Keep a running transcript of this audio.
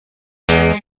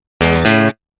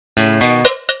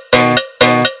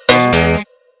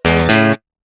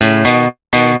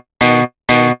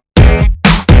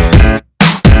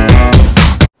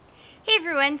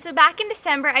So back in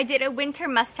December I did a winter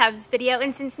must-haves video,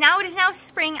 and since now it is now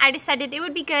spring, I decided it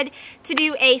would be good to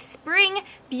do a spring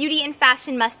beauty and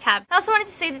fashion must-haves. I also wanted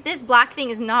to say that this black thing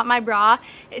is not my bra.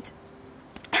 It's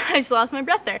I just lost my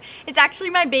breath there. It's actually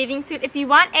my bathing suit. If you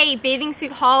want a bathing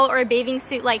suit haul or a bathing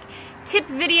suit like tip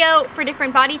video for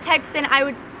different body types, then I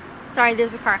would, sorry,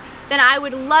 there's a car. Then I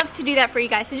would love to do that for you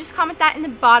guys. So just comment that in the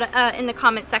bottom, in the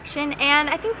comment section, and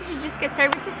I think we should just get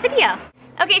started with this video.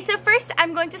 Okay, so first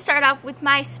I'm going to start off with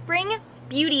my spring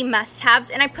beauty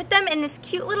must-haves, and I put them in this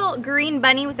cute little green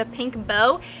bunny with a pink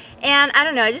bow, and I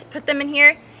don't know, I just put them in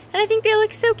here, and I think they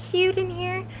look so cute in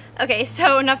here. Okay,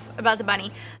 so enough about the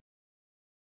bunny.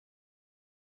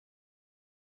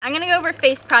 I'm going to go over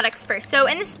face products first. So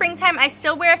in the springtime, I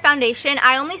still wear a foundation.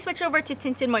 I only switch over to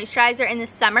tinted moisturizer in the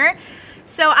summer.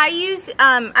 So I use,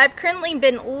 I've currently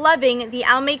been loving the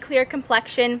Almay Clear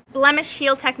Complexion Blemish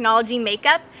Heal Technology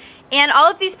Makeup. And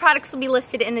all of these products will be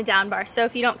listed in the down bar, so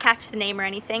if you don't catch the name or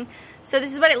anything. So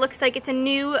this is what it looks like. It's a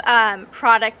new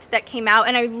product that came out,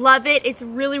 and I love it. It's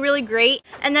really, really great.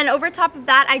 And then over top of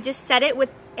that, I just set it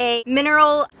with a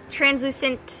mineral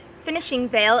translucent finishing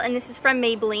veil, and this is from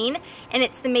Maybelline, and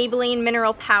it's the Maybelline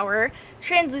Mineral Power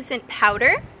Translucent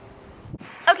Powder.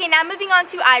 Okay, now moving on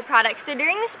to eye products. So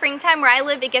during the springtime where I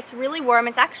live, it gets really warm.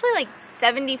 It's actually like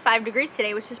 75 degrees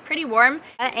today, which is pretty warm.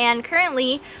 And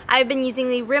currently, I've been using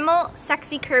the Rimmel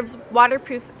Sexy Curves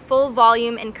Waterproof Full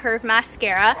Volume and Curve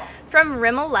Mascara from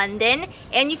Rimmel London.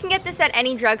 And you can get this at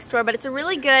any drugstore, but it's a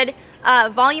really good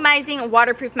volumizing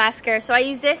waterproof mascara. So I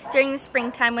use this during the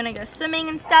springtime when I go swimming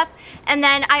and stuff. And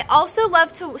then I also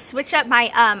love to switch up my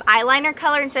eyeliner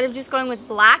color. Instead of just going with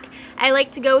black, I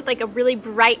like to go with like a really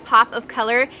bright pop of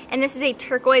color. And this is a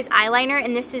turquoise eyeliner,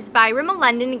 and this is by Rimmel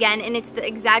London again, and it's the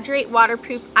Exaggerate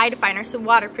Waterproof Eye Definer, so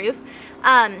waterproof,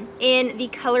 in the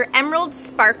color Emerald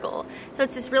Sparkle. So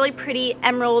it's this really pretty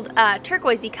emerald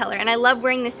turquoisey color, and I love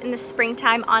wearing this in the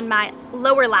springtime on my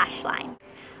lower lash line.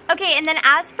 Okay, and then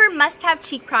as for must-have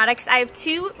cheek products, I have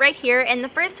two right here, and the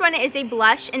first one is a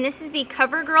blush, and this is the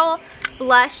CoverGirl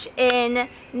blush in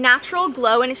Natural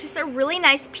Glow, and it's just a really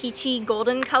nice peachy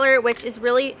golden color, which is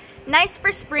really nice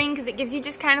for spring because it gives you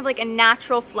just kind of like a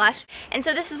natural flush. And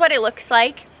so this is what it looks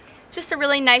like. Just a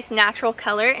really nice natural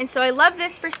color, and so I love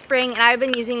this for spring, and I've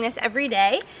been using this every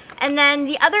day. And then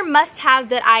the other must-have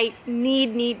that I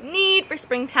need for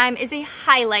springtime is a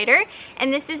highlighter,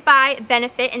 and this is by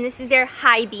Benefit, and this is their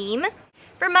High Beam.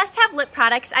 For must-have lip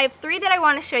products, I have three that I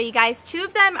want to show you guys. Two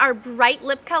of them are bright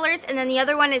lip colors, and then the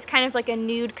other one is kind of like a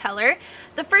nude color.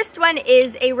 The first one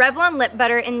is a Revlon lip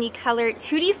butter in the color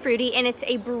Tutti Frutti, and it's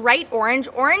a bright orange.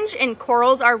 Orange and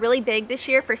corals are really big this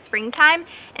year for springtime,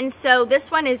 and so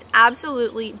this one is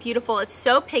absolutely beautiful. It's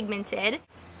so pigmented.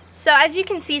 So as you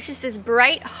can see, it's just this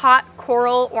bright, hot,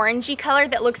 coral, orangey color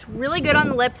that looks really good on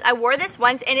the lips. I wore this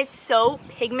once, and it's so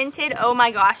pigmented. Oh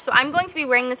my gosh. So I'm going to be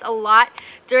wearing this a lot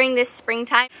during this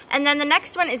springtime. And then the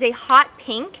next one is a hot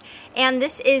pink, and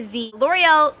this is the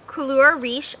Loreal Couleur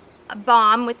Riche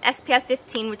Balm with SPF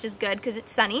 15, which is good because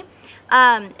it's sunny.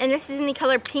 And this is in the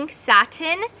color Pink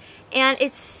Satin, and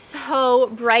it's so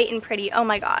bright and pretty. Oh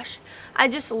my gosh. I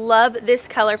just love this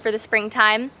color for the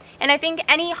springtime. And I think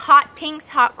any hot pinks,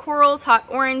 hot corals, hot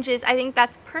oranges, I think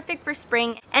that's perfect for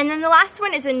spring. And then the last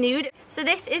one is a nude. So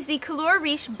this is the Couleur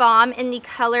Riche Balm in the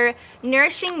color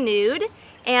Nourishing Nude.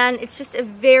 And it's just a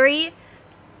very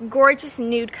gorgeous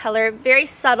nude color, very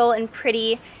subtle and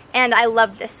pretty, and I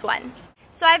love this one.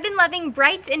 So I've been loving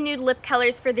bright and nude lip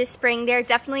colors for this spring. They're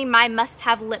definitely my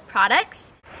must-have lip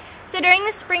products. So during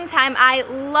the springtime, I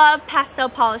love pastel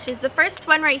polishes. The first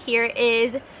one right here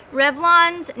is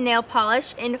Revlon's nail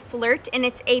polish in Flirt, and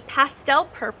it's a pastel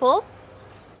purple.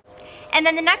 And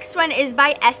then the next one is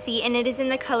by Essie, and it is in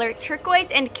the color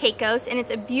Turquoise and Caicos, and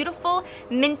it's a beautiful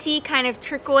minty kind of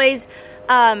turquoise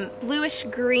bluish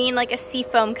green, like a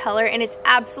seafoam color, and it's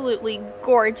absolutely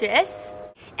gorgeous.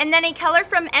 And then a color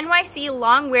from NYC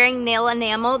Long Wearing Nail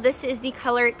Enamel. This is the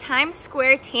color Times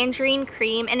Square Tangerine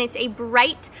Cream, and it's a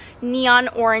bright neon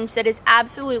orange that is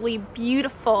absolutely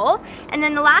beautiful. And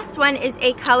then the last one is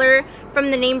a color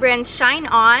from the name brand Shine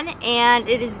On, and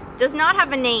it does not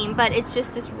have a name, but it's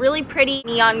just this really pretty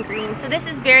neon green. So this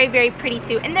is very, very pretty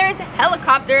too. And there is a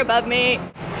helicopter above me.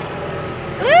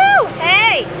 Woo!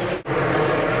 Hey!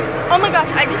 Oh my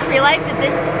gosh, I just realized that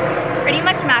this pretty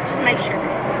much matches my shirt.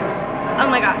 Oh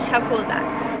my gosh, how cool is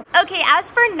that? Okay,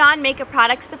 as for non-makeup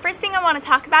products, the first thing I want to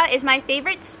talk about is my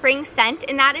favorite spring scent,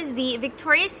 and that is the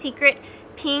Victoria's Secret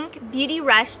Pink Beauty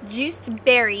Rush Juiced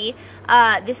Berry.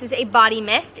 This is a body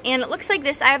mist, and it looks like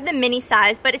this. I have the mini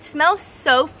size, but it smells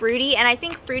so fruity, and I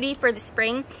think fruity for the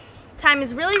spring time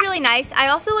is really, really nice. I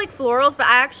also like florals, but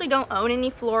I actually don't own any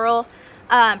floral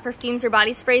perfumes or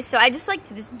body sprays, so I just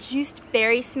liked this juiced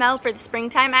berry smell for the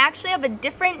springtime. I actually have a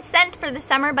different scent for the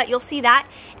summer, but you'll see that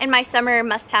in my summer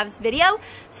must-haves video.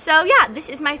 So yeah, this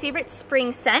is my favorite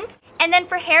spring scent. And then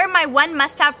for hair, my one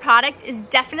must-have product is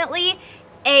definitely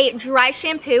a dry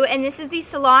shampoo, and this is the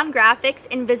Salon Grafix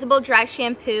Invisible Dry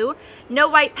Shampoo. No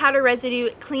white powder residue,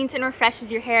 it cleans and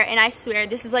refreshes your hair, and I swear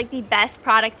this is like the best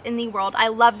product in the world. I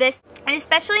love this, and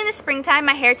especially in the springtime,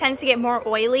 my hair tends to get more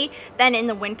oily than in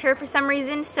the winter for some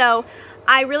reason, so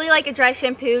I really like a dry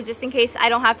shampoo just in case I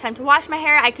don't have time to wash my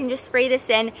hair. I can just spray this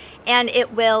in and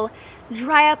it will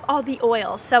dry up all the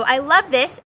oil, so I love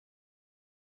this.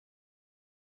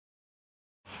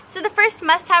 So the first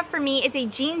must-have for me is a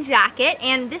jean jacket,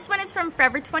 and this one is from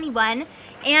Forever 21,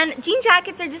 and jean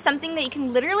jackets are just something that you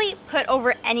can literally put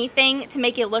over anything to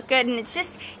make it look good, and it's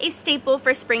just a staple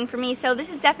for spring for me, so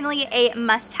this is definitely a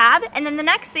must-have. And then the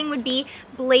next thing would be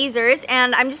blazers,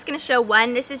 and I'm just going to show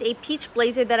one. This is a peach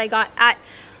blazer that I got at,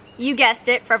 you guessed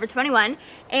it, Forever 21,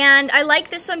 and I like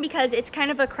this one because it's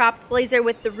kind of a cropped blazer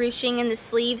with the ruching in the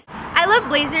sleeves. I love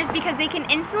blazers because they can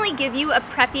instantly give you a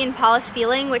preppy and polished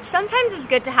feeling, which sometimes is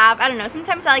good to have. I don't know,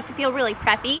 sometimes I like to feel really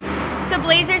preppy. So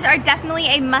blazers are definitely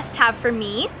a must-have for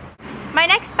me. My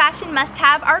next fashion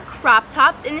must-have are crop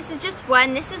tops, and this is just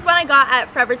one. This is one I got at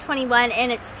Forever 21,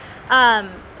 and it's,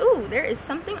 ooh, there is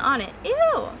something on it.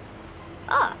 Ew.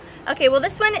 Ugh. Okay, well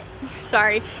this one,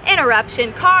 sorry,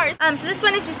 interruption, cars. So this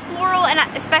one is just floral, and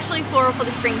especially floral for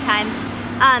the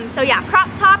springtime. So yeah,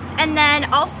 crop tops, and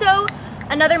then also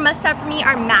another must-have for me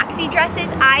are maxi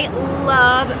dresses. I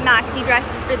love maxi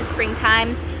dresses for the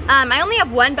springtime. I only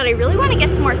have one, but I really want to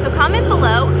get some more, so comment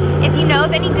below if you know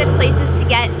of any good places to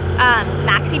get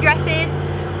maxi dresses,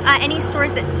 any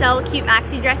stores that sell cute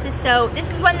maxi dresses. So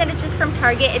this is one that is just from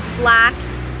Target. It's black.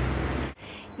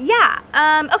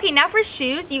 Yeah, okay, now for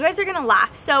shoes. You guys are gonna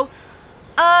laugh. So,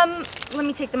 let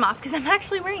me take them off because I'm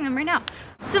actually wearing them right now.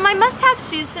 So my must-have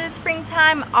shoes for the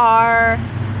springtime are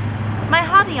my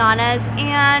Havaianas,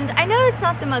 and I know it's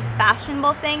not the most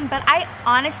fashionable thing, but I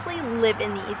honestly live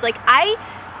in these. Like, I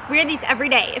wear these every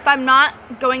day. If I'm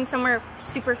not going somewhere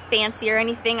super fancy or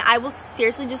anything, I will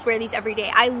seriously just wear these every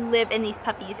day. I live in these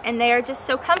puppies, and they are just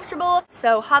so comfortable.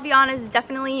 So Havaianas is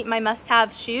definitely my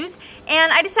must-have shoes,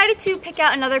 and I decided to pick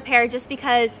out another pair just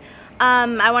because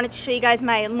I wanted to show you guys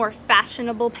my more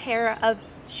fashionable pair of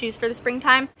shoes for the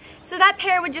springtime. So that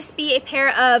pair would just be a pair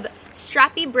of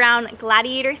strappy brown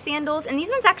gladiator sandals, and these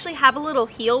ones actually have a little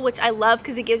heel, which I love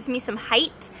because it gives me some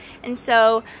height. And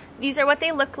so these are what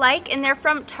they look like, and they're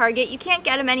from Target. You can't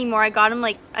get them anymore. I got them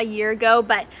like a year ago,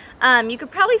 but you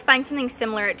could probably find something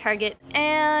similar at Target.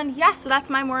 And yeah, so that's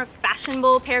my more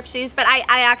fashionable pair of shoes, but I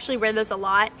actually wear those a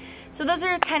lot. So those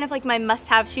are kind of like my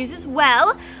must-have shoes as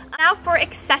well. Now for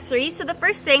accessories. So the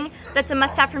first thing that's a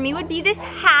must-have for me would be this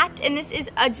hat, and this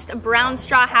is just a brown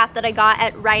straw hat that I got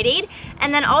at Rite Aid.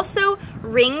 And then also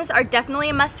rings are definitely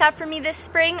a must-have for me this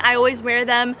spring. I always wear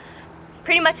them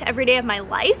pretty much every day of my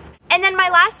life. And then my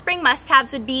last spring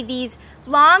must-haves would be these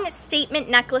long statement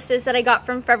necklaces that I got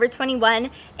from Forever 21,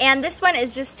 and this one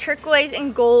is just turquoise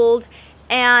and gold,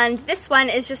 and this one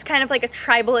is just kind of like a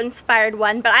tribal inspired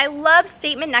one. But I love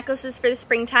statement necklaces for the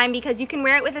springtime because you can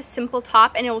wear it with a simple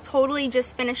top and it will totally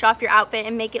just finish off your outfit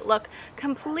and make it look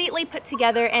completely put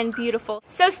together and beautiful.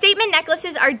 So statement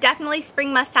necklaces are definitely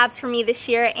spring must-haves for me this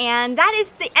year, and that is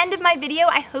the end of my video.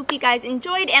 I hope you guys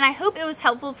enjoyed, and I hope it was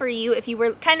helpful for you if you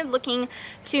were kind of looking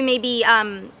to maybe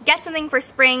get something for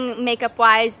spring, makeup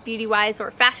wise, beauty wise, or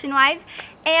fashion wise.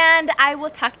 And I will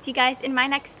talk to you guys in my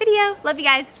next video. Love you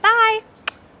guys. Bye!